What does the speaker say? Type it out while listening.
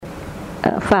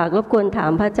ฝากรบกวนถา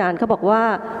มพระอาจารย์เขาบอกว่า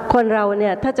คนเราเนี่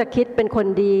ยถ้าจะคิดเป็นคน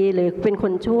ดีหรือเป็นค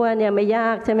นชั่วเนี่ยไม่ยา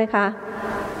กใช่ไหมคะ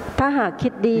ถ้าหากคิ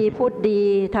ดดีพูดดี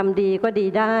ทำดีก็ดี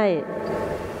ได้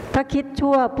ถ้าคิด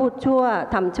ชั่วพูดชั่ว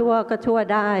ทำชั่วก็ชั่ว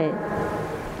ได้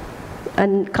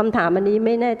คำถามอันนี้ไ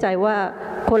ม่แน่ใจว่า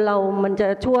คนเรามันจะ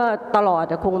ชั่วตลอด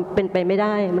คงเป็นไปไม่ไ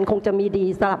ด้มันคงจะมีดี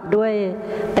สลับด้วย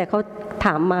แต่เขาถ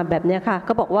ามมาแบบนี้ค่ะเข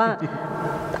าบอกว่า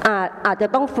อาจจะ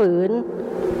ต้องฝืน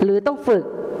หรือต้องฝึก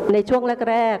ในช่วง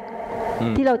แรก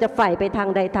ๆที่เราจะใฝ่ไปทาง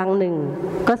ใดทางหนึ่ง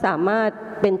ก็สามารถ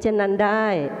เป็นเช่นนั้นได้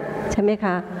ใช่ไหมค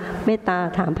ะเมตตา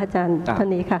ถามพระอาจารย์เท่า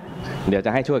นี้ค่ะเดี๋ยวจ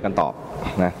ะให้ช่วยกันตอบ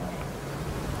นะ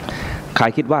ใคร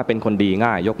คิดว่าเป็นคนดี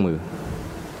ง่ายยกมือ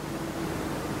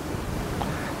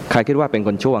ใครคิดว่าเป็นค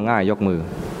นชั่วง่ายยกมือ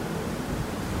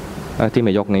ที่ไ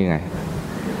ม่ยกนี่ไง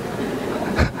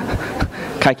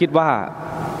ใครคิดว่า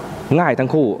ง่ายทั้ง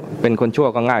คู่เป็นคนชั่ว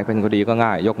ก็ง่ายเป็นคนดีก็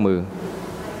ง่ายยกมือ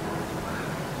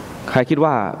ใครคิด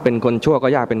ว่าเป็นคนชั่วก็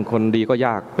ยากเป็นคนดีก็ย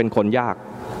ากเป็นคนยาก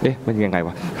เป็นยังไงว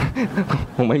ะ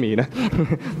คงไม่มีนะ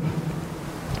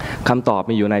คำตอบ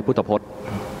มีอยู่ในพุทธพจน์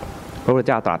พระพุทธเ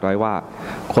จ้าตรัสไว้ว่า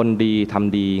คนดีท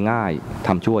ำดีง่ายท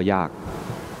ำชั่วยาก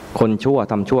คนชั่ว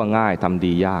ทำชั่วง่ายทำ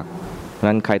ดียาก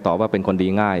นั้นใครตอบว่าเป็นคนดี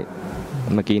ง่าย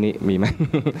เมื่อกี้นี้มีไหม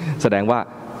แสดงว่า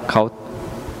เ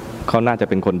ขาน่าจะ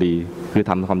เป็นคนดีคือ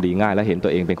ทำความดีง่ายและเห็นตั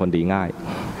วเองเป็นคนดีง่าย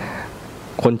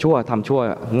คนชั่วทำชั่ว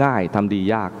ง่ายทำดี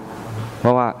ยากเพร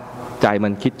าะว่าใจมั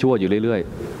นคิดชั่วอยู่เรื่อย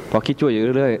ๆพอคิดชั่วอยู่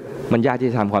เรื่อยๆมันยากที่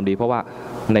จะทำความดีเพราะว่า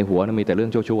ในหัวมันมีแต่เรื่อ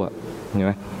งชั่วๆเห็นไ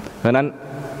หมเพราะนั้น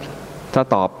ถ้า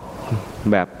ตอบ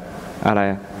แบบอะไร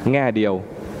แง่เดียว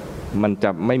มันจะ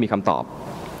ไม่มีคำตอบ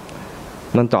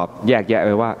นั่นตอบแยกแยะไป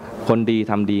ว่าคนดี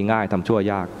ทำดีง่ายทำชั่ว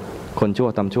ยากคนชั่ว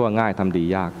ทำชั่วง่ายทำดี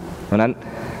ยากเพราะนั้น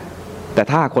แต่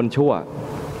ถ้าคนชั่ว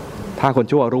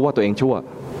รู้ว่าตัวเองชั่ว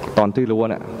ตอนที่รู้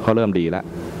เนี่ยเขาเริ่มดีแล้ว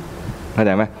เข้าใ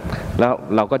จไหมแล้ว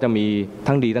เราก็จะมี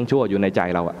ทั้งดีทั้งชั่วอยู่ในใจ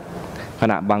เราอะ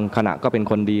บางขณะก็เป็น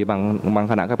คนดีบาง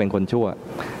ขณะก็เป็นคนชั่ว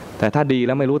แต่ถ้าดีแ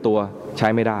ล้วไม่รู้ตัวใช้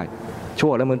ไม่ได้ชั่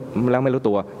วแล้วไม่รู้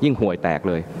ตัวยิ่งห่วยแตก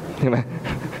เลยใช่ไหม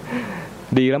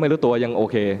ดีแล้วไม่รู้ตัวยังโอ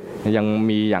เคยัง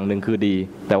มีอย่างหนึ่งคือดี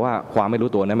แต่ว่าความไม่รู้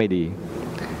ตัวนั้นไม่ดี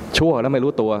ชั่วแล้วไม่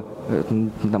รู้ตัว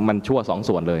มันชั่วสอง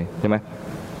ส่วนเลยใช่ไหม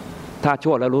ถ้า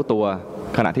ชั่วแล้วรู้ตัว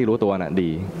ขณะที่รู้ตัวน่ะดี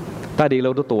ถ้าดีแล้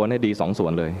วรู้ตัวเนี่ยดีสองส่ว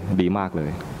นเลยดีมากเล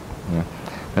ย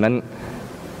เพราะนั้น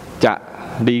จะ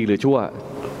ดีหรือชั่ว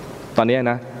ตอนนี้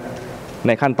นะใ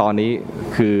นขั้นตอนนี้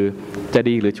คือจะ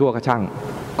ดีหรือชั่วก็ช่าง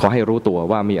ขอให้รู้ตัว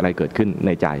ว่ามีอะไรเกิดขึ้นใน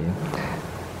ใจ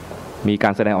มีกา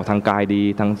รแสดงออกทางกายดี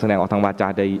ทั้งแสดงออกทางวาจา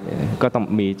ดีก็ต้อง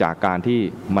มีจากการที่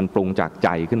มันปรุงจากใจ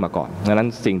ขึ้นมาก่อนดังนั้น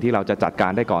สิ่งที่เราจะจัดกา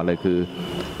รได้ก่อนเลยคือ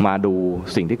มาดู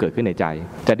สิ่งที่เกิดขึ้นในใจ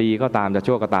จะดีก็ตามจะ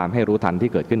ชั่วก็ตามให้รู้ทันที่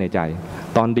เกิดขึ้นในใจ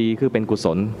ตอนดีคือเป็นกุศ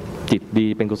ลจิตดี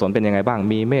เป็นกุศลเป็นยังไงบ้าง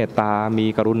มีเมตตามี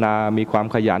กรุณามีความ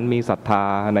ขยันมีศรัทธา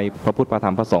ในพระพุทธพระธร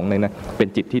รมพระสงฆ์ในนั้นเป็น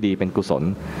จิตที่ดีเป็นกุศล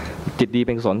จิตดีเ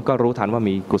ป็นกุศลก็รู้ทันว่า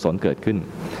มีกุศลเกิดขึ้น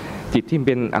จิตที่เ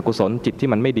ป็นอกุศลจิตที่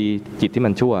มันไม่ดีจิตที่มั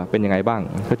นชั่วเป็นยังไงบ้าง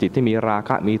ก็จิตที่มีราค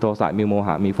ะมีโทสะมีโมห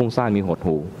ะมีฟุ้งซ่านมีหด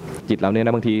หู่จิตเราเนี่ยน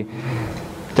ะบางที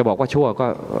จะบอกว่าชั่วก็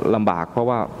ลำบากเพราะ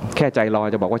ว่าแค่ใจลอย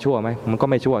จะบอกว่าชั่วไหมมันก็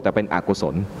ไม่ชั่วแต่เป็นอกุศ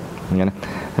ลอย่างนี้นะ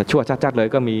แต่ชั่วชัดๆเลย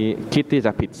ก็มีคิดที่จ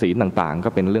ะผิดศีลต่างๆก็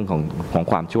เป็นเรื่องของ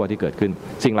ความชั่วที่เกิดขึ้น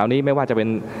สิ่งเหล่านี้ไม่ว่าจะเป็น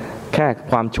แค่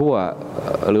ความชั่ว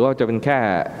หรือว่าจะเป็นแค่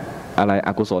อะไรอ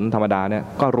กุศลธรรมดาเนี่ย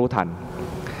ก็รู้ทัน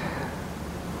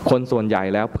คนส่วนใหญ่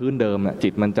แล้วพื้นเดิมจิ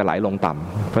ตมันจะไหลลงต่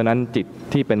ำเพราะฉะนั้นจิต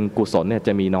ที่เป็นกุศลเนี่ยจ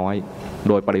ะมีน้อย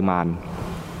โดยปริมาณ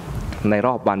ในร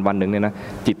อบวันหนึ่งเนี่ยนะ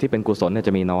จิตที่เป็นกุศลเนี่ยจ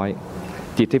ะมีน้อย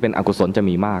จิตที่เป็นอกุศลจะ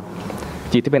มีมาก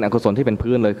จิตที่เป็นอกุศลที่เป็น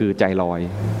พื้นเลยคือใจลอย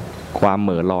ความเห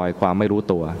ม่อลอยความไม่รู้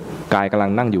ตัวกายกำลั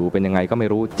งนั่งอยู่เป็นยังไงก็ไม่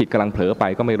รู้จิตกำลังเผลอไป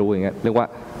ก็ไม่รู้อย่างเงี้ยเรียกว่า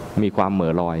มีความเหม่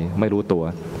อลอยไม่รู้ตัว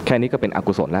แค่นี้ก็เป็นอ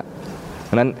กุศลแล้วเพ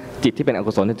ราะฉะนั้นจิตที่เป็นอ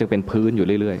กุศลจึงเป็นพื้นอยู่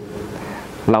เรื่อย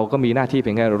ๆเราก็มีหน้าที่เ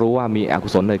พียงแค่รู้ว่ามีอกุ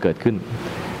ศลเลยเกิดขึ้น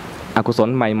อกุศล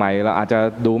ใหม่ๆเราอาจจะ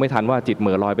ดูไม่ทันว่าจิตเห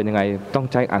ม่อลอยเป็นยังไงต้อง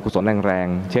ใช้อกุศลแรง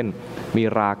ๆเช่นมี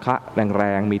ราคะแร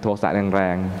งๆมีโทสะแร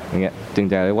งๆอย่างเงี้ยจึง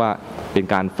จะเรียกว่าเป็น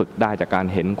การฝึกได้จากการ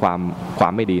เห็นควา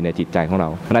มไม่ดีในจิตใจของเรา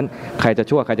เพราะฉะนั้นใครจะ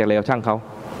ชั่วใครจะเลวช่างเขา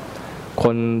ค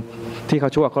นที่เขา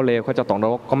ชั่วเขาเลวเขาจะตกน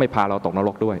รกก็ไม่พาเราตกนร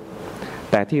กด้วย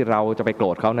แต่ที่เราจะไปโกร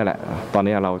ธเขานั่นแหละตอน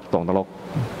นี้เราตกนรก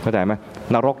เข้าใจไหม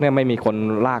นรกเนี่ยไม่มีคน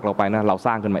ลากเราไปนะเราส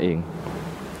ร้างขึ้นมาเอง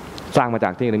สร้างมาจ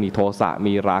ากที่มีโทสะ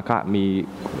มีราคะมี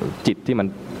จิตที่มัน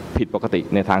ผิดปกติ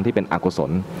ในทางที่เป็นอกุศ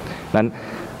ลนั้น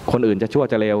คนอื่นจะชั่ว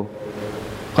จะเลว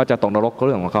เขาจะตกนรกก็เ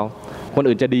รื่องของเขาคน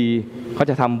อื่นจะดีเขา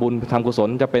จะทำบุญทำกุศล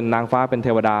จะเป็นนางฟ้าเป็นเท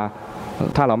วดา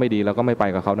ถ้าเราไม่ดีเราก็ไม่ไป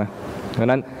กับเขานะเพราะ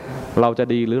นั้นเราจะ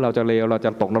ดีหรือเราจะเลวเราจะ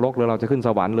ตกนรกหรือเราจะขึ้นส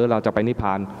วรรค์หรือเราจะไปนิพพ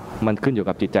านมันขึ้นอยู่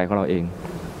กับจิตใจของเราเอง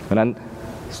เพราะนั้น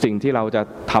สิ่งที่เราจะ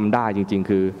ทำได้จริงๆ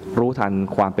คือรู้ทัน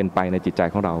ความเป็นไปในจิตใจ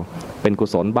ของเราเป็นกุ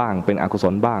ศลบ้างเป็นอกุศ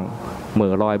ลบ้างเหม่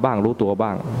อลอยบ้างรู้ตัวบ้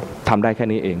างทำได้แค่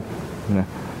นี้เองนะ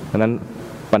ดังนั้น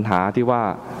ปัญหาที่ว่า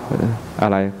อะ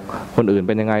ไรคนอื่นเ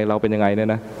ป็นยังไงเราเป็นยังไงเนี่ย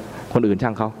นะคนอื่นช่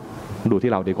างเขาดู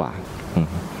ที่เราดีกว่า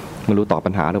ไม่รู้ตอบ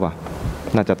ปัญหาหรือเปล่า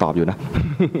น่าจะตอบอยู่นะ